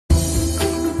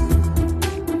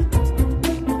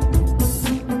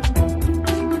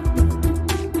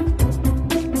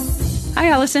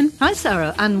Alison. Hi,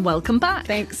 Sarah, and welcome back.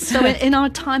 Thanks. So in our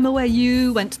time away,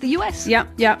 you went to the US.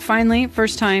 Yeah, finally.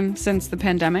 First time since the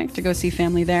pandemic to go see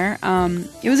family there.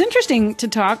 It was interesting to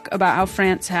talk about how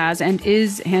France has and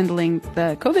is handling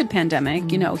the COVID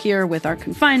pandemic, here with our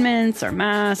confinements, our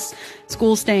masks,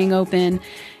 schools staying open.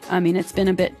 I mean, it's been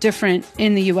a bit different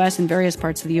in the U.S. and various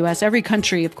parts of the U.S. Every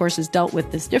country, of course, has dealt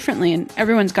with this differently, and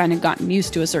everyone's kind of gotten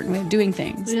used to a certain way of doing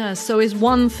things. Yeah, so is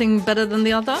one thing better than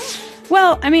the other?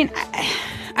 Well, I mean,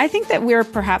 I think that we're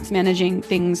perhaps managing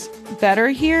things better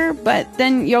here, but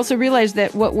then you also realize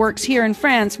that what works here in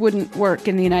France wouldn't work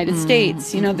in the United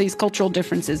States. These cultural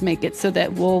differences make it so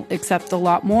that we'll accept a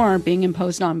lot more being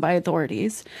imposed on by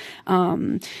authorities.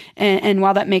 And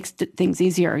while that makes things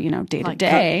easier, day to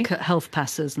day. Like health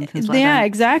passes and things like that. Yeah,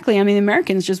 exactly. I mean,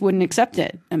 Americans just wouldn't accept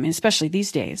it. I mean, especially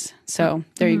these days. So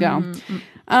there you go.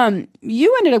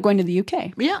 You ended up going to the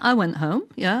UK. Yeah, I went home,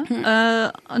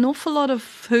 an awful lot of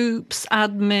hoops,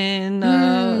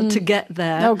 admin to get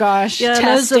there. Oh, gosh. Yeah,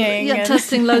 testing.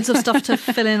 Testing, loads of stuff to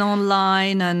fill in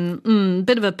online and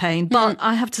bit of a pain. But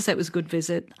I have to say it was a good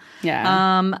visit.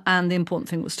 Yeah. And the important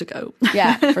thing was to go.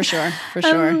 Yeah, for sure.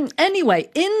 Anyway,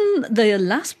 in the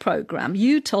last programme,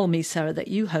 you told me, Sarah, that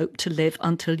you hoped to live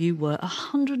until you were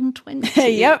 120.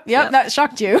 Yep, that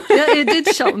shocked you. Yeah, it did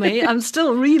shock me. I'm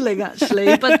still reeling,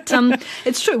 actually. But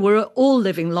it's true, we're all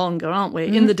living longer, aren't we?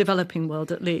 In the developing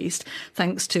world, at least,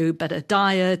 thanks to better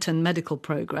diet and medical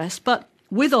progress. But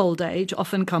with old age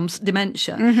often comes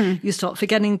dementia. You start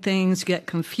forgetting things, you get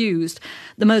confused.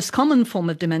 The most common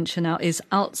form of dementia now is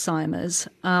Alzheimer's,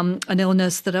 an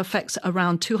illness that affects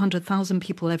around 200,000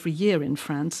 people every year in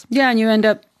France. Yeah, and you end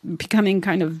up becoming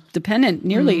kind of dependent,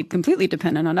 nearly completely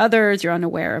dependent on others. You're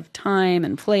unaware of time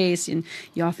and place, and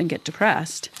you often get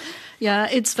depressed. Yeah,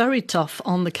 it's very tough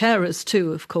on the carers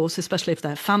too, of course, especially if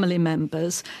they're family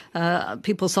members.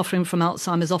 People suffering from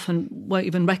Alzheimer's often won't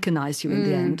even recognise you in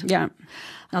the end. Yeah.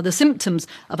 Now, the symptoms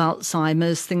of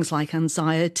Alzheimer's, things like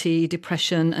anxiety,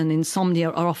 depression and insomnia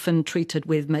are often treated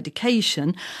with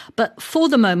medication. But for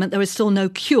the moment, there is still no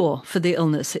cure for the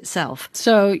illness itself.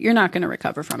 So you're not going to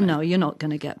recover from it? No, you're not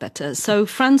going to get better. So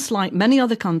France, like many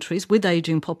other countries with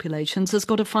ageing populations, has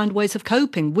got to find ways of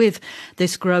coping with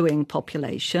this growing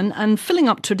population. And filling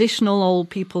up traditional old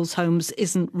people's homes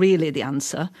isn't really the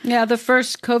answer. Yeah, the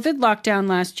first COVID lockdown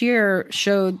last year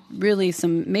showed really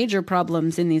some major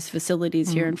problems in these facilities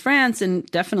here in France, and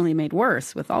definitely made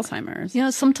worse with Alzheimer's. Yeah,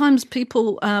 sometimes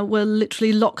people were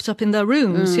literally locked up in their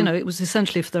rooms. It was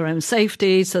essentially for their own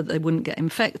safety so that they wouldn't get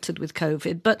infected with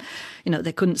COVID. But,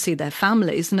 they couldn't see their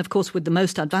families. And of course, with the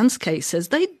most advanced cases,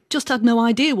 they just had no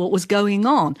idea what was going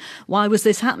on. Why was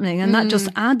this happening? And that just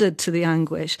added to the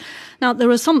anguish. Now, there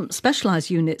are some specialised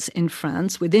units in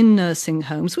France within nursing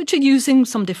homes which are using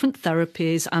some different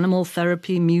therapies, animal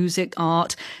therapy, music,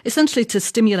 art, essentially to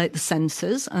stimulate the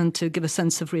senses and to give a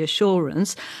sense of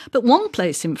reassurance. But one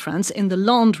place in France, in the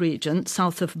Landes region,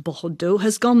 south of Bordeaux,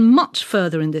 has gone much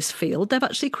further in this field. They've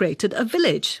actually created a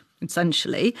village,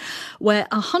 essentially, where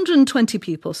 120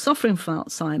 people suffering from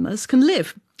Alzheimer's can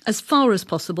live as far as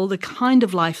possible the kind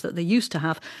of life that they used to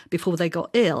have before they got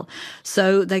ill.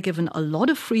 So they're given a lot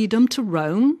of freedom to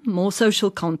roam, more social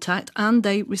contact, and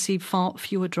they receive far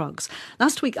fewer drugs.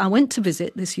 Last week I went to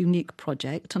visit this unique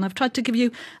project, and I've tried to give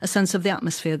you a sense of the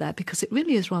atmosphere there because it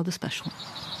really is rather special.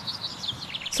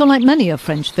 So like many a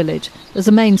French village, there's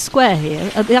a main square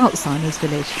here at the Alzheimer's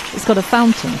village. It's got a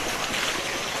fountain.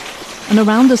 And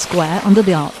around the square, under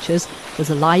the arches,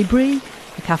 there's a library,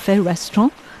 a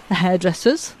cafe-restaurant, a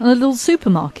hairdresser's and a little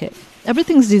supermarket.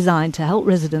 Everything's designed to help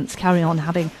residents carry on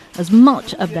having as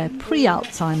much of their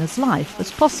pre-Alzheimer's life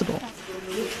as possible.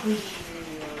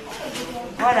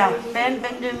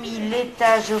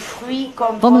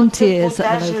 Volunteers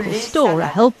at the local store are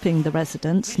helping the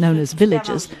residents, known as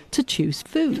villagers, to choose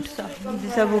food. So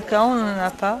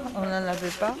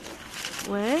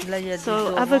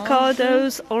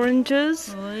avocados,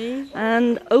 oranges,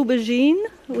 and aubergine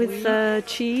with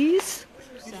cheese,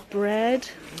 bread.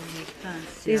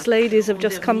 These ladies have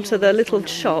just come to their little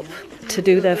shop to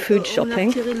do their food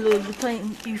shopping.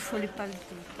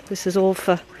 This is all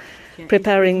for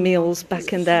preparing meals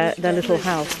back in their little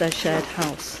house, their shared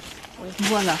house.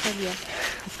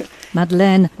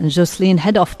 Madeleine and Josephine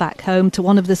head off back home to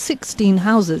one of the 16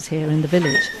 houses here in the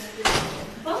village.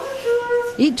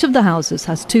 Each of the houses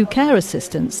has 2 care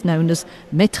assistants known as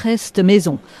maîtresses de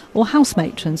maison, or house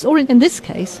matrons, or in this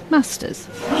case, masters.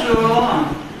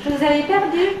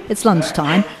 It's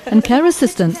lunchtime, and care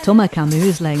assistant Thomas Camus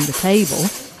is laying the table,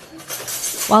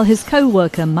 while his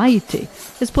co-worker Maïté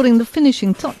is putting the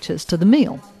finishing touches to the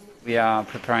meal. We are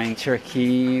preparing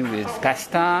turkey with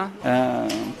pasta,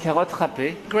 carottes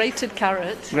râpées. Grated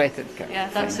carrot. Grated carrot. Yeah,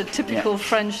 that's a typical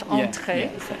French entree.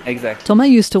 Yeah, exactly. Thomas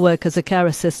used to work as a care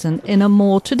assistant in a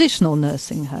more traditional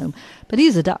nursing home, but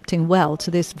he's adapting well to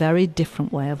this very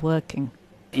different way of working.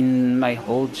 In my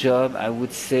whole job, I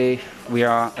would say we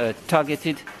are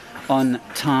targeted on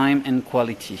time and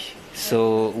quality.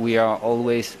 So we are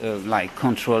always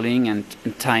controlling and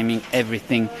timing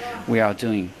everything we are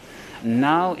doing.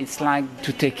 Now it's like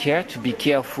to take care, to be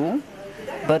careful,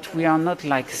 but we are not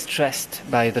stressed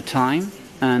by the time,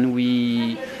 and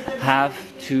we have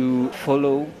to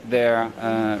follow their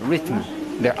rhythm,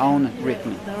 their own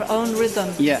rhythm. Their own rhythm.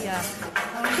 Yeah.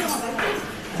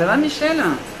 Ça va,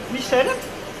 Michel? Michel?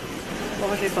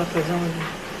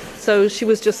 So she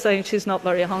was just saying she's not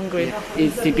very hungry.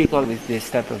 It's typical with this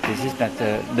type of disease that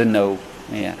the no.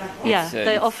 Yeah. Yeah,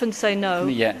 they often say no.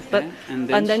 Yeah. But and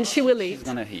then she will eat. She's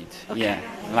gonna eat. Okay. Yeah,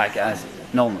 like as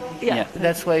normal. Yeah.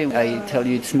 That's why I tell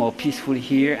you it's more peaceful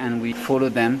here, and we follow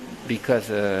them because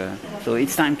so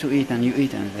it's time to eat, and you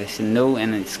eat, and they say no,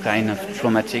 and it's kind of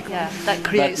traumatic. Yeah, that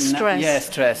creates stress. Yeah,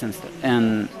 stress and stuff.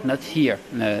 And not here.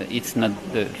 It's not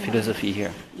the philosophy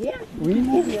here.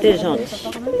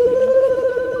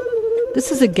 This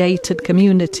is a gated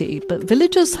community, but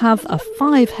villagers have a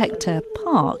 5-hectare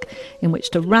park in which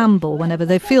to ramble whenever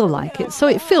they feel like it, so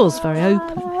it feels very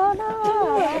open.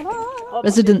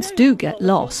 Residents do get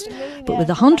lost, but with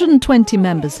 120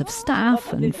 members of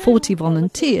staff and 40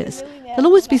 volunteers, there'll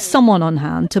always be someone on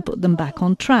hand to put them back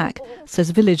on track, says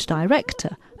village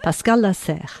director Pascal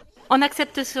Lasserre. On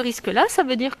accepte ce risque-là, ça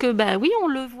veut dire que, oui, on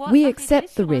le voit. We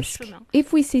accept the risk.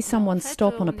 If we see someone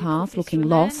stop on a path looking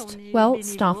lost, well,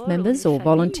 staff members or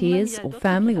volunteers or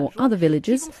family or other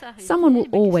villagers, someone will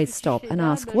always stop and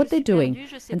ask what they're doing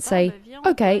and say,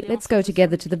 OK, let's go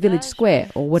together to the village square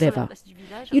or whatever.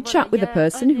 You chat with a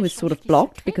person who is sort of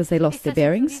blocked because they lost their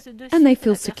bearings and they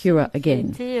feel secure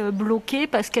again.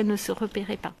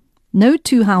 No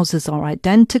two houses are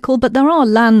identical, but there are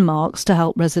landmarks to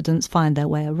help residents find their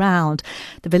way around.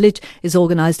 The village is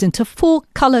organised into 4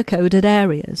 colour-coded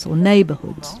areas or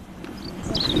neighbourhoods.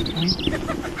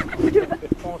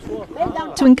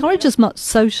 To encourage as much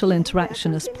social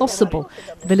interaction as possible,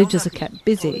 the villagers are kept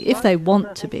busy, if they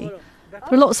want to be.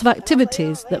 There are lots of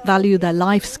activities that value their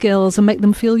life skills and make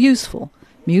them feel useful.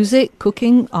 Music,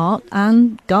 cooking, art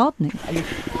and gardening.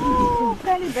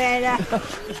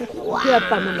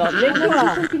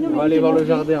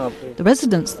 The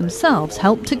residents themselves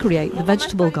help to create the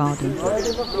vegetable garden.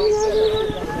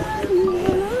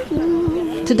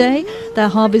 Today, they're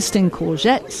harvesting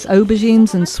courgettes,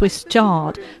 aubergines and Swiss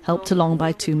chard, helped along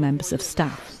by 2 members of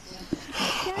staff.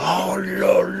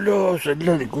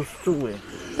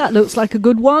 That looks like a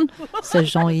good one,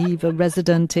 says Jean-Yves, a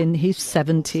resident in his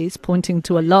 70s, pointing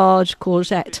to a large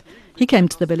courgette. He came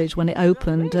to the village when it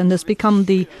opened and has become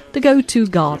the go-to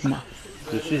gardener.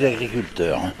 Je suis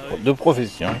agriculteur, de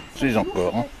profession, suis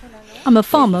encore. I'm a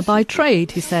farmer by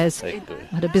trade, he says. I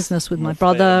had a business with my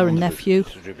brother and nephew.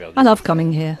 I love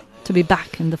coming here, to be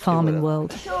back in the farming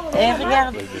world.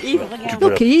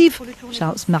 Look, Yves,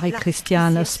 shouts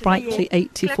Marie-Christiane, a sprightly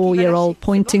 84-year-old,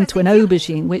 pointing to an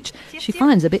aubergine, which she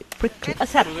finds a bit prickly.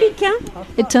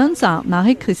 It turns out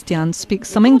Marie-Christiane speaks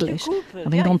some English,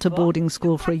 having gone to boarding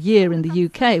school for a year in the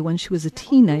UK when she was a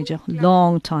teenager, a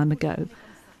long time ago.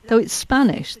 Though it's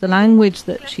Spanish, the language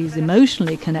that she's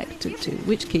emotionally connected to,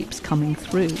 which keeps coming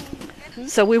through.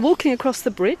 So we're walking across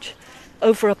the bridge,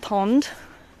 over a pond.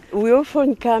 We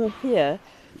often come here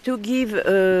to give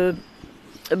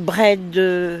bread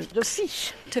the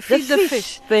fish. To feed the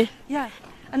fish. Yeah.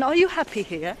 And are you happy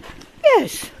here?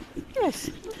 Yes.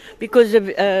 Because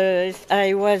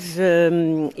I was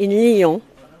in Lyon,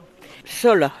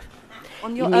 sola.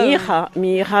 On your own?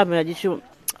 Mira m'a dit,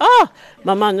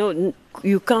 Mama, no,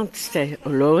 you can't stay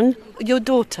alone. Your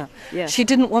daughter? Yeah. She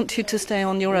didn't want you to stay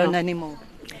on your own anymore.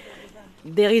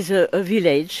 There is a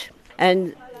village,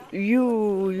 and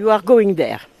you are going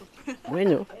there. We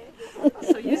know.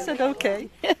 So you said okay.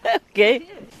 Okay.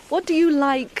 What do you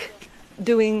like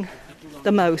doing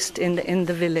the most in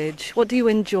the village? What do you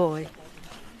enjoy?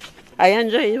 I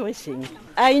enjoy everything.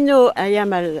 I know I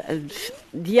am at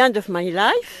the end of my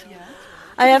life. Yeah.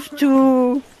 I have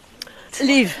to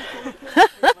live.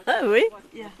 Oui.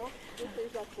 Yeah.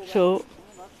 So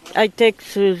I take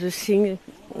the things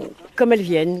comme elles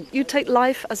viennent. You take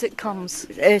life as it comes.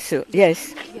 Yes.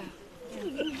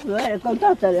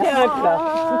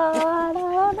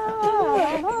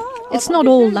 It's not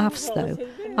all laughs, though.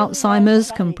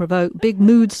 Alzheimer's can provoke big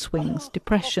mood swings,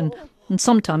 depression, and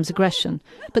sometimes aggression.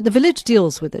 But the village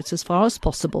deals with it as far as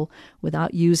possible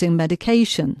without using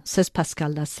medication, says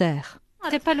Pascal Lasserre.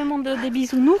 It's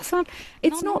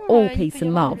not all peace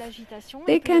and love.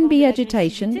 There can be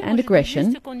agitation and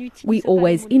aggression. We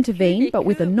always intervene, but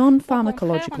with a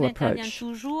non-pharmacological approach.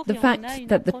 The fact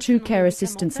that the two care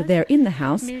assistants are there in the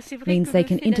house means they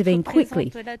can intervene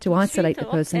quickly to isolate the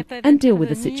person and deal with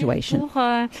the situation.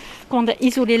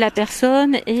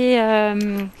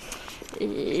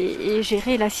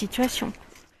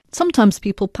 Sometimes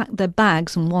people pack their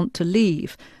bags and want to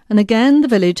leave, and again the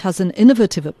village has an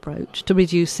innovative approach to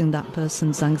reducing that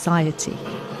person's anxiety.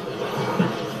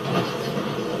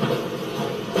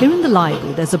 Here in the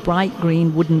library there's a bright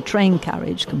green wooden train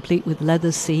carriage complete with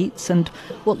leather seats and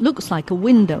what looks like a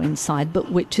window inside,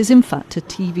 but which is in fact a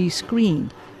TV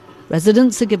screen.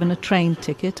 Residents are given a train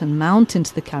ticket and mount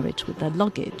into the carriage with their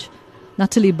luggage.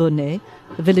 Nathalie Bonnet,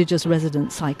 the village's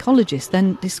resident psychologist,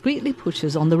 then discreetly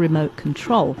pushes on the remote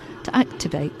control to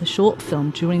activate the short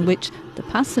film during which the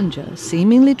passenger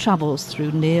seemingly travels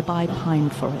through nearby pine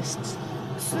forests.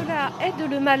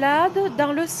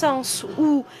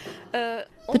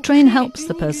 The train helps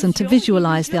the person to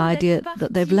visualise the idea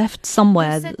that they've left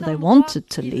somewhere that they wanted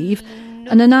to leave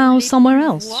and are now somewhere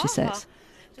else, she says.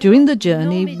 During the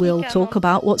journey, we'll talk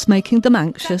about what's making them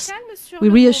anxious. We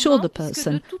reassure the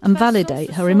person and validate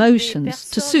her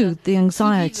emotions to soothe the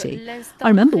anxiety. I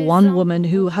remember one woman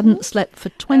who hadn't slept for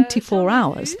 24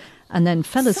 hours and then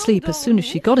fell asleep as soon as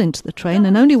she got into the train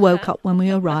and only woke up when we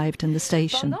arrived in the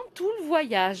station.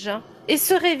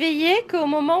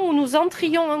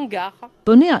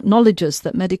 Bonnet acknowledges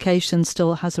that medication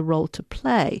still has a role to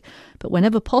play, but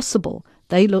whenever possible,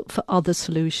 they look for other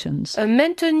solutions.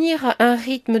 Maintaining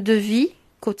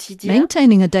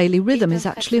a daily rhythm is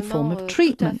actually a form of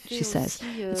treatment, she says.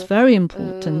 It's very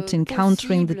important in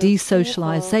countering the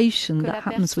desocialization that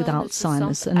happens with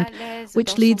Alzheimer's and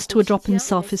which leads to a drop in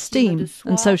self-esteem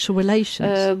and social relations.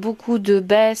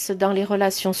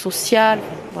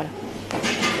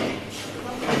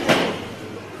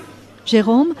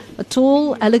 Jérôme, a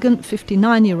tall, elegant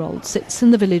 59-year-old, sits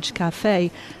in the village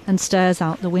cafe and stares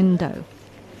out the window.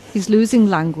 He's losing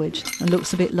language and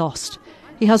looks a bit lost.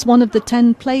 He has one of the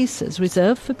 10 places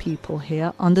reserved for people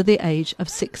here under the age of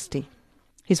 60.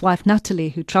 His wife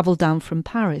Nathalie, who travelled down from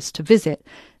Paris to visit,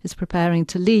 is preparing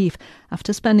to leave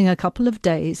after spending a couple of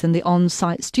days in the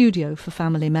on-site studio for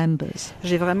family members.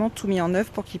 J'ai vraiment tout mis en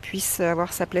œuvre pour qu'il puisse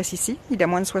avoir sa place ici. Il a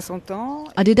moins de 60 ans.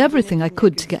 I did everything I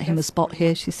could to get him a spot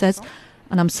here, she says,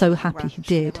 and I'm so happy he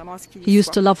did. He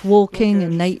used to love walking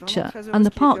in nature, and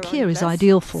the park here is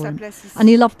ideal for him. And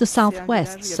he loved the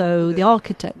southwest, so the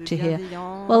architecture here,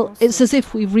 well, it's as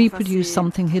if we've reproduced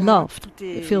something he loved.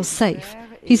 It feels safe.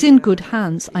 He's in good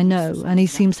hands, I know, and he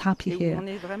seems happy here.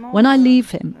 When I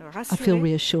leave him, I feel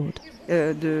reassured.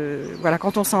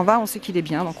 Quand on s'en va, on sait qu'il est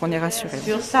bien, donc on est rassuré.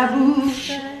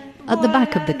 At the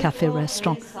back of the café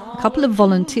restaurant, a couple of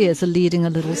volunteers are leading a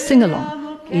little sing-along.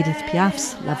 Edith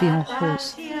Piaf's La Vie en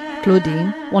Rose.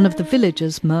 Claudine, one of the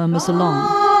villagers, murmurs along.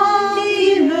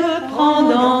 Il me prend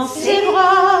dans ses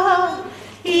bras,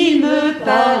 il me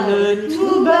parle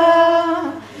tout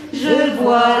bas, je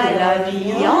vois la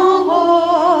vie en rose.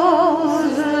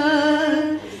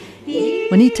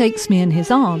 When he takes me in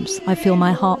his arms, I feel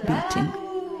my heart beating.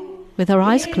 With her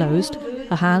eyes closed,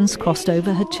 her hands crossed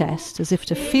over her chest as if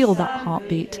to feel that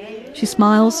heartbeat, she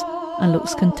smiles and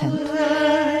looks content.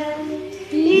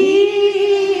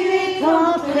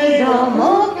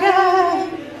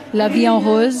 La Vie en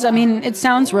Rose, I mean, it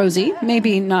sounds rosy.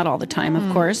 Maybe not all the time, of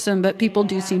course, but people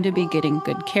do seem to be getting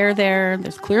good care there.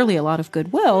 There's clearly a lot of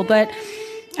goodwill, but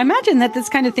I imagine that this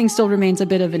kind of thing still remains a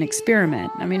bit of an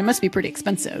experiment. I mean, it must be pretty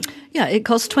expensive. Yeah, it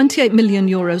cost 28 million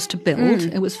euros to build.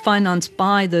 It was financed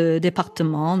by the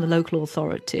département, the local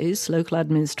authorities, local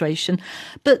administration.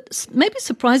 But maybe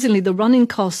surprisingly, the running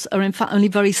costs are in fact only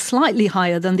very slightly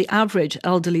higher than the average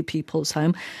elderly people's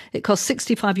home. It costs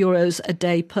 65 euros a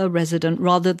day per resident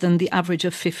rather than the average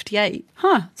of 58.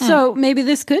 So maybe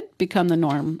this could become the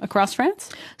norm across France?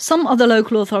 Some other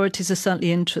local authorities are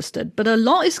certainly interested, but a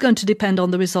lot is going to depend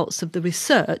on the results of the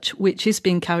research, which is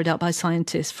being carried out by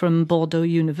scientists from Bordeaux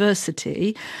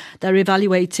University. They're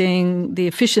evaluating the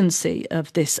efficiency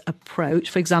of this approach,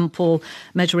 for example,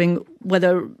 measuring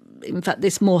whether in fact,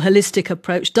 this more holistic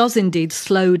approach does indeed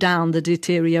slow down the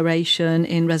deterioration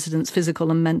in residents'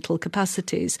 physical and mental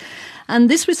capacities. And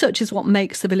this research is what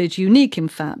makes the village unique, in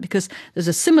fact, because there's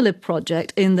a similar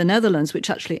project in the Netherlands which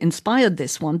actually inspired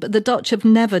this one, but the Dutch have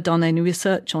never done any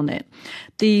research on it.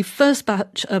 The first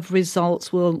batch of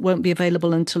results won't be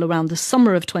available until around the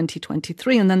summer of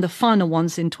 2023, and then the final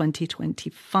ones in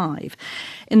 2025.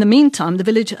 In the meantime, the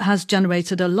village has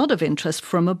generated a lot of interest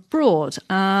from abroad,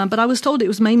 but I was told it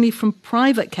was mainly from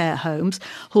private care homes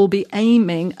who will be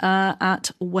aiming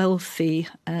at wealthy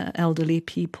elderly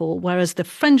people, whereas the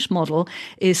French model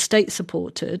is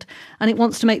state-supported, and it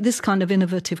wants to make this kind of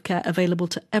innovative care available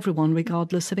to everyone,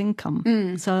 regardless of income.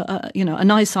 So, a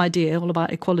nice idea, all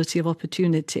about equality of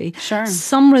opportunity. Sure.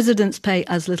 Some residents pay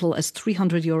as little as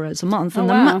 €300 a month,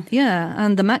 and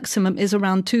and the maximum is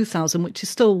around 2,000, which is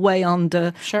still way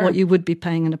under what you would be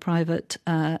paying in a private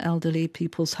elderly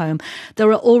people's home. There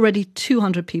are already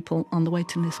 200 people on the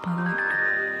waiting list, by the way.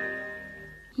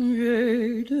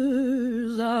 J'ai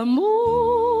deux amours,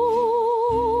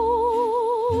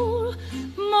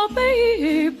 mon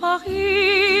pays et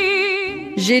Paris.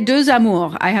 J'ai deux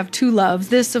amours. I have two loves.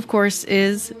 This, of course,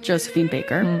 is Josephine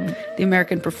Baker, the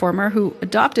American performer who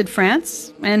adopted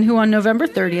France and who on November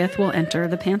 30th will enter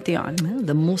the Pantheon.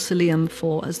 The mausoleum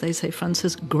for, as they say,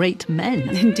 France's great men.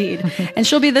 Indeed. And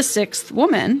she'll be the sixth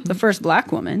woman, the first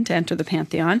black woman to enter the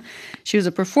Pantheon. She was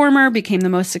a performer, became the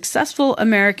most successful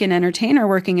American entertainer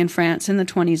working in France in the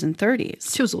 20s and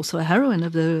 30s. She was also a heroine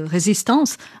of the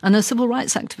Resistance and a civil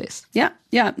rights activist. Yeah.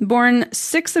 Born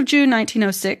 6th of June,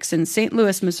 1906 in St.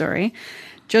 Louis, Missouri.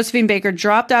 Josephine Baker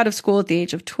dropped out of school at the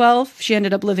age of 12. She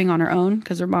ended up living on her own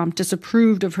because her mom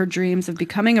disapproved of her dreams of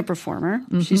becoming a performer.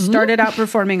 She started out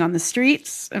performing on the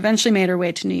streets, eventually made her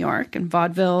way to New York and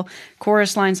vaudeville,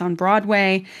 chorus lines on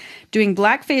Broadway. Doing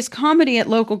blackface comedy at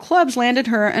local clubs landed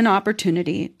her an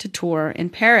opportunity to tour in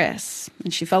Paris.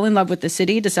 And she fell in love with the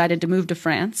city, decided to move to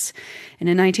France. And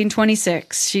in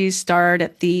 1926, she starred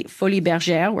at the Folies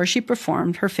Bergère, where she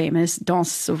performed her famous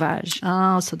Danse Sauvage.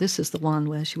 So this is the one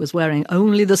where she was wearing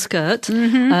only the skirt,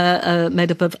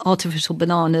 made up of artificial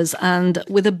bananas, and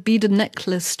with a beaded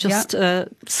necklace just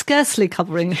scarcely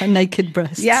covering her naked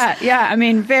breasts. Yeah. I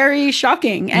mean, very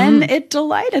shocking. And it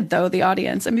delighted, though, the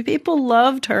audience. I mean, people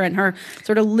loved her and her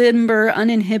sort of limber,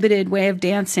 uninhibited way of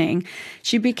dancing.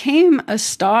 She became a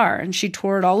star and she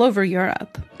toured all over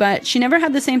Europe, but she never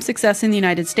had the same success in the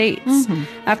United States.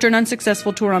 After an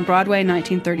unsuccessful tour on Broadway in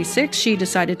 1936, she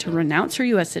decided to renounce her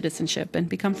U.S. citizenship and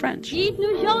become French.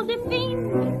 Dites-nous,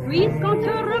 Joséphine, puisqu'on te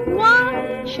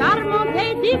revoit, charmante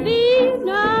et divine.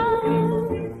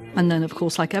 And then, of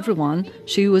course, like everyone,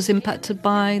 she was impacted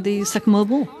by the Second World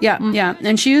War. Yeah.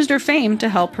 And she used her fame to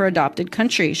help her adopted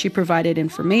country. She provided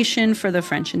information for the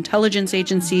French intelligence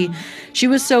agency. She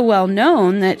was so well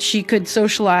known that she could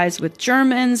socialize with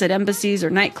Germans at embassies or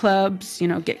nightclubs,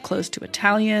 get close to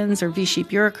Italians or Vichy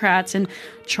bureaucrats and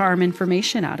charm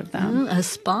information out of them. A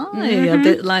spy, a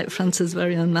bit like France's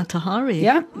very own Mata Hari.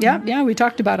 Yeah, we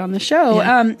talked about on the show.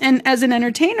 Yeah. And as an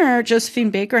entertainer, Josephine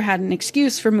Baker had an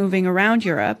excuse for moving around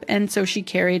Europe, and so she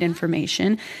carried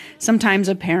information, sometimes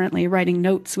apparently writing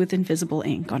notes with invisible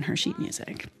ink on her sheet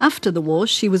music. After the war,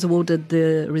 she was awarded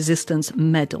the Resistance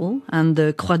Medal and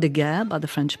the Croix de Guerre by the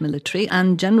French military,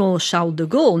 and General Charles de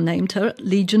Gaulle named her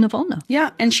Legion of Honor.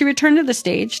 Yeah, and she returned to the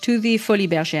stage, to the Folies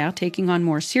Bergère, taking on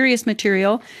more serious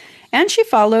material. And she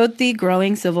followed the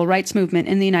growing civil rights movement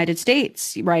in the United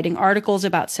States, writing articles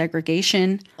about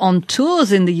segregation. On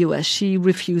tours in the US, she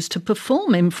refused to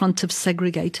perform in front of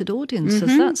segregated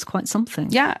audiences. That's quite something.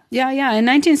 Yeah. In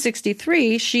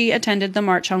 1963, she attended the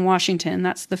March on Washington.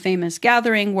 That's the famous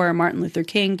gathering where Martin Luther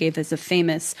King gave his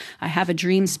famous I Have a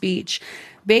Dream speech.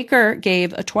 Baker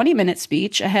gave a 20-minute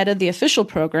speech ahead of the official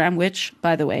program, which,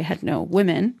 by the way, had no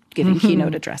women giving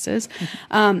keynote addresses.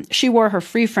 She wore her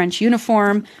Free French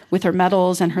uniform with her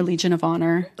medals and her Legion of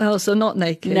Honor. Oh, so not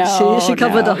naked. No, she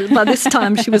covered up. By this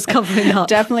time, she was covering up.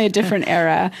 Definitely a different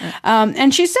era.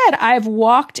 And she said, I've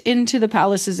walked into the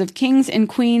palaces of kings and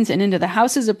queens and into the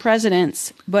houses of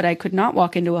presidents, but I could not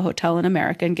walk into a hotel in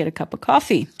America and get a cup of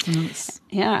coffee. Nice.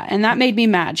 Yeah, and that made me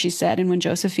mad, she said. And when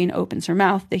Josephine opens her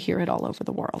mouth, they hear it all over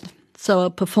the world. So a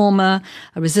performer,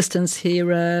 a resistance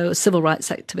hero, a civil rights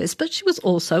activist, but she was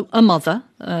also a mother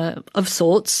of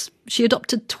sorts. She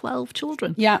adopted 12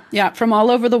 children. Yeah, from all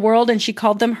over the world, and she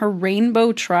called them her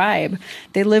rainbow tribe.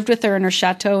 They lived with her in her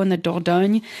chateau in the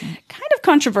Dordogne. Kind of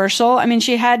controversial. I mean,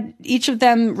 she had each of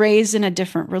them raised in a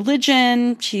different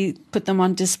religion. She put them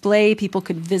on display. People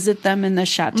could visit them in the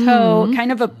chateau.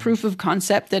 Kind of a proof of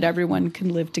concept that everyone can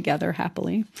live together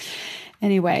happily.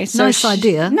 Anyway, so nice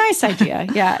idea. Nice idea.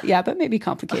 Yeah, but maybe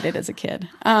complicated as a kid.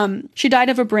 She died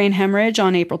of a brain hemorrhage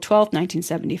on April 12th,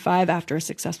 1975, after a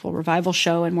successful revival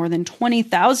show, and more than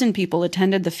 20,000 people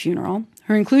attended the funeral.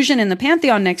 Her inclusion in the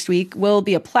Pantheon next week will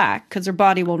be a plaque because her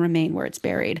body will remain where it's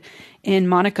buried in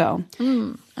Monaco.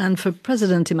 And for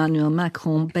President Emmanuel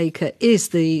Macron, Baker is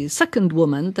the second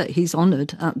woman that he's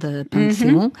honoured at the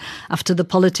Pantheon after the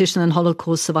politician and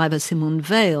Holocaust survivor Simone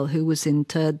Veil, who was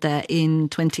interred there in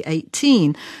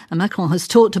 2018. And Macron has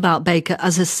talked about Baker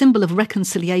as a symbol of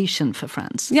reconciliation for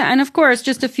France. Yeah, and of course,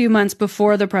 just a few months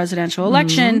before the presidential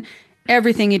election,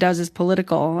 everything he does is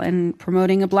political, and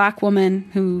promoting a black woman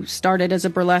who started as a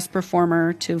burlesque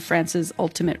performer to France's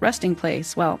ultimate resting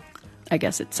place, well, I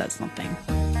guess it says something.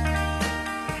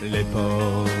 Les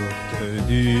portes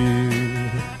du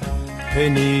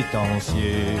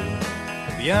pénitencier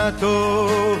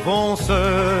bientôt vont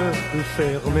se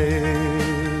fermer.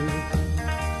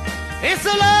 Et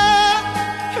c'est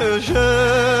là que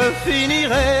je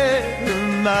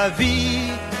finirai ma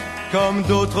vie comme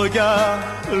d'autres gars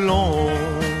l'ont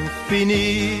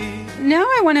fini. Now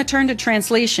I want to turn to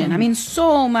translation. I mean,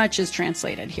 so much is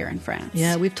translated here in France.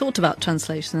 Yeah, we've talked about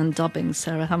translation and dubbing,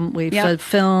 Sarah, haven't we? For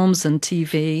films and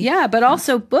TV. Yeah, but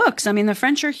also books. I mean, the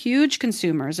French are huge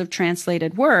consumers of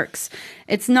translated works.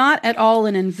 It's not at all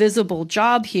an invisible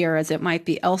job here as it might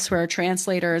be elsewhere.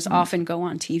 Translators often go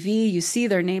on TV. You see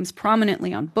their names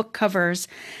prominently on book covers.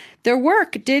 Their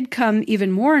work did come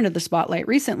even more into the spotlight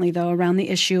recently, though, around the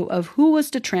issue of who was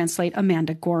to translate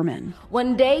Amanda Gorman.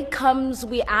 When day comes,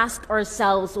 we ask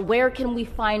ourselves, where can we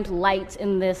find light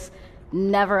in this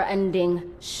never-ending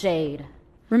shade?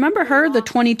 Remember her, the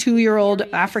 22-year-old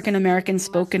African-American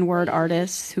spoken word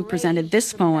artist who presented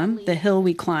this poem, The Hill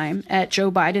We Climb, at Joe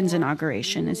Biden's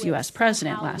inauguration as U.S.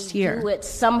 president last year.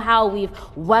 Somehow we've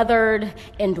weathered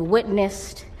and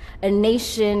witnessed a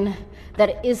nation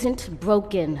that isn't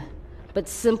broken, but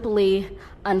simply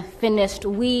unfinished.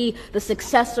 We, the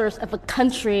successors of a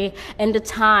country and a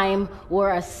time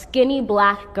where a skinny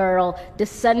black girl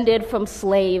descended from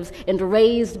slaves and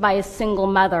raised by a single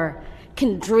mother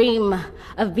can dream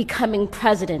of becoming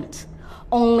president,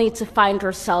 only to find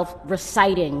herself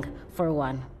reciting for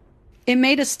one. It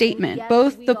made a statement,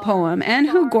 both the poem and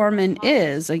who Gorman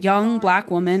is, a young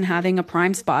black woman having a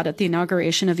prime spot at the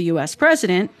inauguration of a U.S.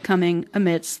 president, coming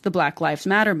amidst the Black Lives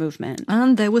Matter movement.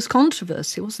 And there was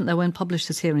controversy, wasn't there, when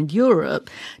publishers here in Europe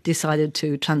decided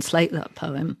to translate that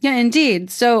poem? Yeah,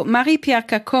 indeed. So Marie-Pierre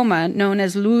Kakoma, known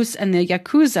as Lous and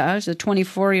Yakuza, is a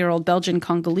 24-year-old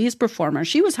Belgian-Congolese performer.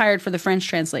 She was hired for the French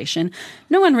translation.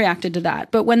 No one reacted to that.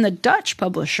 But when the Dutch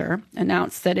publisher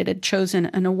announced that it had chosen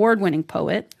an award-winning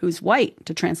poet who's white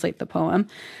to translate the poem,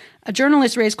 a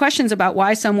journalist raised questions about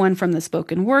why someone from the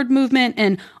spoken word movement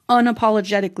and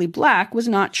unapologetically black was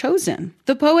not chosen.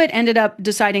 The poet ended up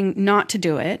deciding not to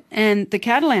do it, and the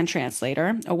Catalan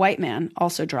translator, a white man,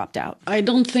 also dropped out. I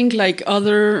don't think, like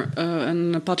other,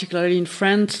 and particularly in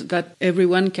France, that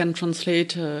everyone can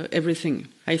translate everything.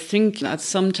 I think that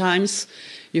sometimes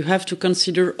you have to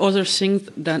consider other things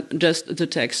than just the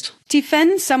text.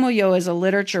 Thiphaine Samoyault is a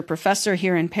literature professor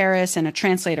here in Paris and a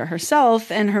translator herself,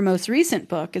 and her most recent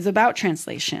book is about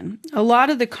translation. A lot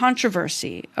of the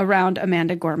controversy around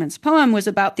Amanda Gorman's poem was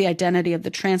about the identity of the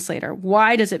translator.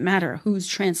 Why does it matter who's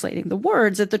translating the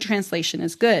words if the translation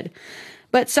is good?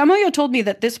 But Samoyault told me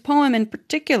that this poem in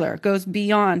particular goes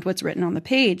beyond what's written on the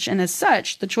page, and as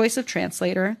such, the choice of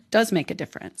translator does make a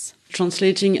difference.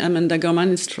 Translating Amanda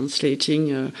Gorman is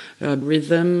translating her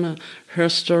rhythm, her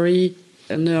story,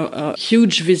 and her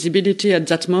huge visibility at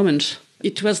that moment.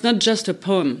 It was not just a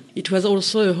poem, it was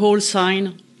also a whole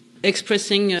sign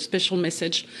expressing a special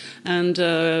message. And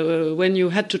when you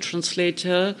had to translate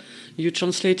her, you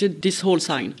translated this whole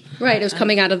sign. Right, it was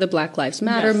coming out of the Black Lives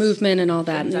Matter movement and all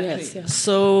that. Exactly. Yes.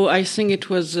 So I think it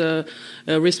was a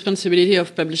responsibility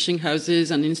of publishing houses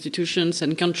and institutions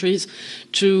and countries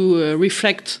to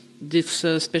reflect this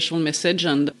special message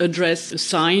and address a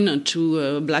sign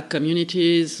to black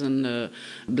communities and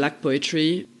black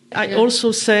poetry. I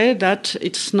also say that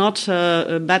it's not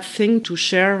a bad thing to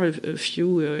share a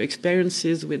few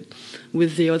experiences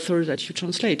with the author that you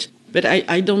translate. But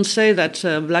I don't say that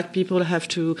black people have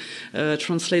to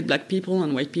translate black people,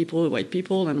 and white people,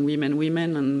 and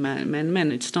women, and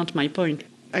men. It's not my point.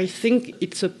 I think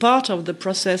it's a part of the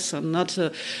process, and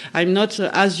I'm not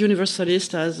as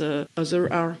universalist as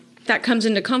others are. That comes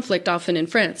into conflict often in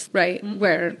France, right? Mm-hmm.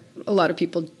 Where a lot of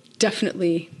people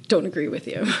definitely don't agree with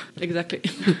you. Exactly.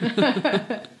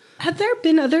 Have there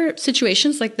been other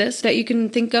situations like this that you can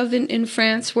think of in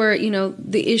France where,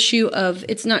 the issue of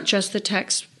it's not just the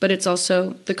text, but it's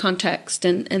also the context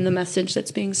and the message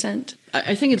that's being sent?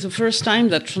 I think it's the first time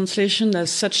that translation has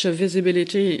such a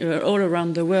visibility all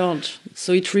around the world.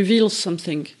 So it reveals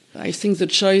something. I think the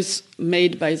choice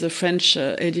made by the French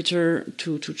editor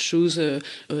to choose a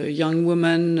young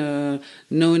woman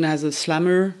known as a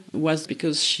slammer was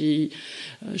because she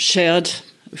shared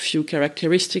a few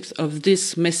characteristics of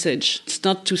this message. It's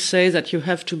not to say that you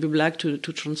have to be black to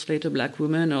translate a black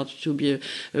woman or to be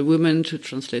a woman to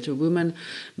translate a woman,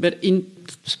 but in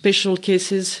special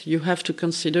cases you have to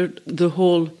consider the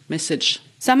whole message.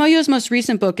 Samoyault's most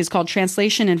recent book is called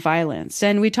Translation and Violence,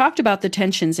 and we talked about the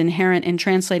tensions inherent in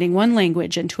translating one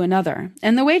language into another,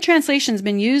 and the way translation's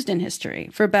been used in history,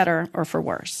 for better or for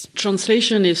worse.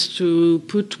 Translation is to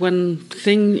put one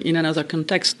thing in another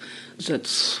context.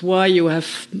 That's why you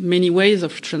have many ways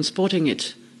of transporting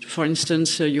it. For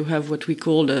instance, you have what we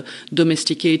call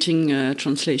domesticating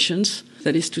translations.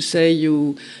 That is to say,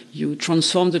 you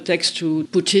transform the text to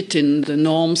put it in the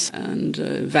norms and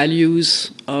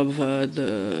values of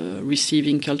the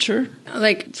receiving culture.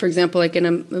 Like, for example, like in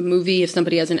a movie, if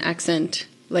somebody has an accent,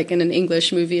 like in an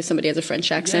English movie, if somebody has a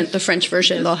French accent, yes. The French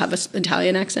version, yes. They'll have an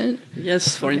Italian accent?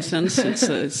 Yes, for instance,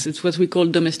 it's what we call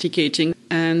domesticating.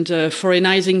 And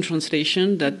foreignizing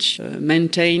translation that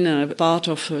maintain a part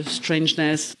of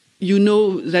strangeness. You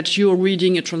know that you're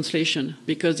reading a translation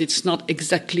because it's not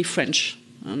exactly French.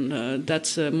 And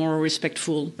that's a more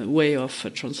respectful way of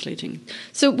translating.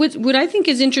 So what I think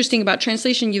is interesting about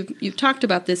translation, you've talked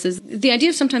about this, is the idea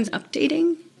of sometimes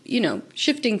updating,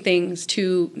 shifting things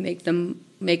to make them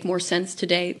make more sense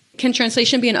today. Can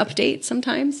translation be an update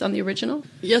sometimes on the original?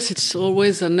 Yes, it's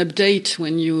always an update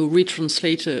when you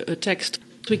retranslate a text.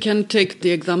 We can take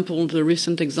the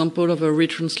recent example of a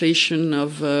retranslation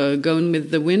of Gone with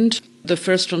the Wind. The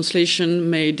first translation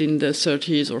made in the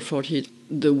 30s or 40s,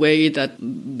 the way that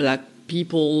black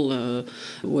people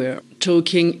were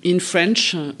talking in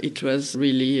French, it was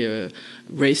really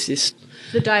racist.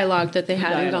 The dialogue that they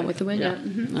had in Gone with the Wind. Yeah.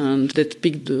 Mm-hmm. And that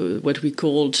picked what we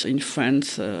called in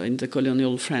France, in the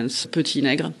colonial France, petit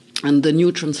nègre. And the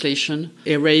new translation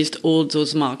erased all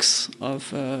those marks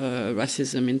of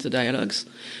racism in the dialogues.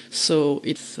 So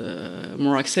it's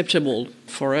more acceptable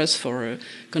for us, for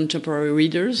contemporary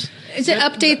readers. Does it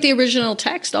update the original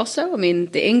text also? I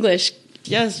mean, the English.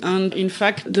 Yes, and in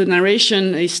fact, the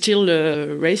narration is still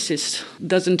racist.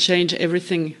 Doesn't change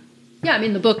everything. Yeah, I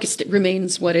mean, the book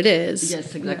remains what it is.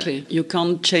 Yes, exactly. Yeah. You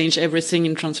can't change everything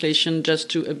in translation just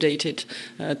to update it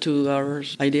to our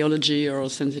ideology or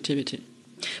sensitivity.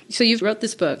 So you wrote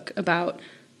this book about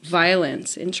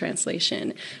violence in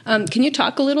translation. Can you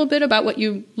talk a little bit about what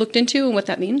you looked into and what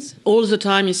that means? All the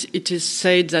time it is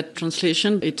said that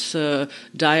translation, it's a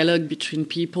dialogue between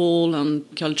people and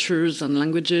cultures and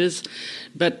languages.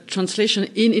 But translation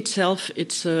in itself,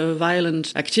 it's a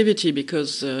violent activity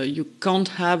because you can't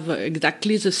have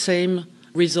exactly the same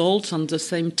results on the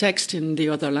same text in the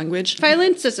other language.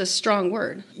 Violence is a strong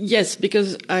word. Yes,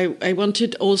 because I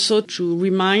wanted also to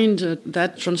remind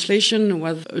that translation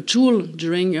was a tool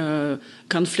during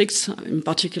conflicts,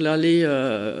 particularly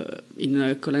in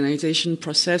a colonization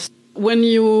process. When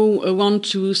you want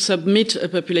to submit a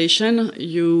population,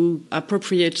 you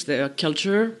appropriate their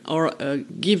culture or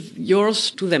give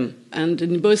yours to them. And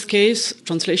in both cases,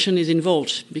 translation is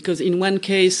involved, because in one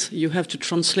case, you have to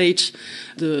translate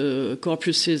the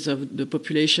corpuses of the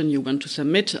population you want to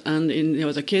submit, and in the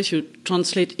other case, you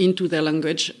translate into their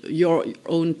language your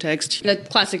own text. The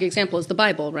classic example is the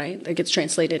Bible, right? It gets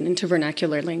translated into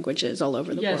vernacular languages all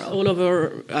over the world. Yes, all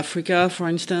over Africa, for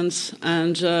instance,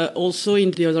 and also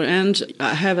in the other end,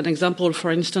 I have an example, for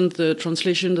instance, the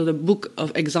translation of the Book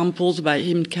of Examples by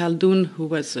Ibn Khaldun, who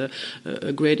was a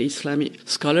great Islamic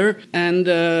scholar. And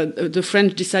the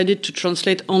French decided to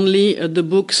translate only the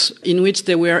books in which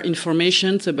there were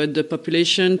information about the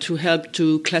population to help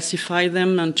to classify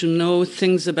them and to know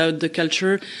things about the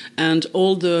culture. And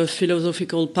all the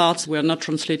philosophical parts were not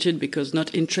translated because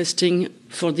not interesting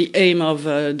for the aim of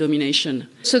domination.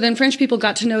 So then French people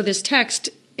got to know this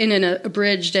text in an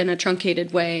abridged and a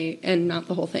truncated way and not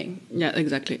the whole thing. Yeah,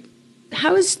 exactly.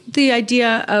 How is the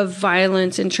idea of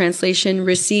violence in translation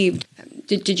received?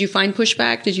 Did you find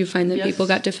pushback? Did you find that people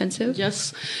got defensive?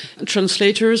 Yes.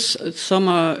 Translators, some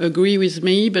agree with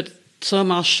me, but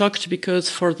some are shocked because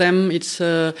for them it's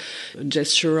a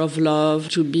gesture of love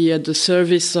to be at the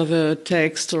service of a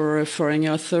text or a foreign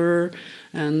author,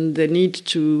 and they need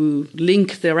to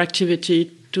link their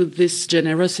activity to this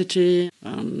generosity.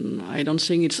 I don't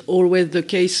think it's always the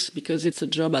case because it's a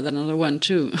job as another one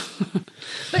too.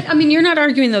 But But, I mean, you're not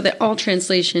arguing, though, that all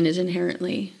translation is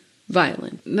inherently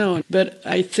violent. No, but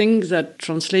I think that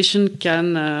translation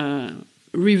can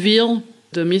reveal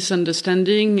the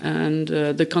misunderstanding and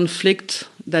the conflict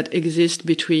that exists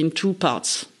between two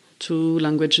parts, two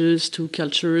languages, two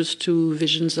cultures, two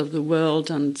visions of the world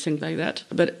and things like that.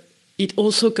 But it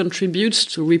also contributes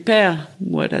to repair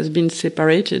what has been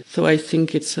separated. So I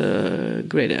think it's a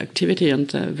great activity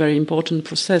and a very important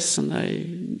process. And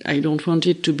I don't want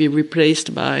it to be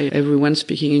replaced by everyone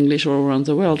speaking English all around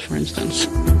the world, for instance.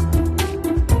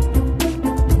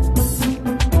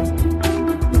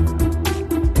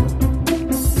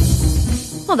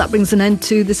 Well, that brings an end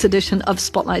to this edition of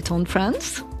Spotlight on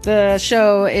France. The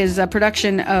show is a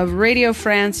production of Radio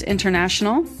France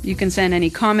International. You can send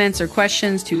any comments or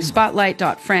questions to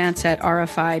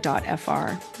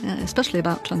spotlight.france@rfi.fr. Yeah, especially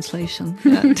about translation.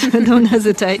 Yeah, don't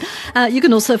hesitate. You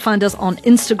can also find us on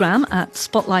Instagram at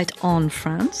Spotlight on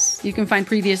France. You can find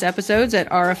previous episodes at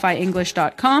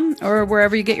rfienglish.com or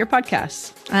wherever you get your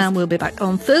podcasts. And we'll be back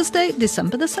on Thursday,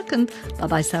 December the 2nd.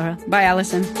 Bye-bye, Sarah. Bye,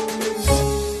 Alison.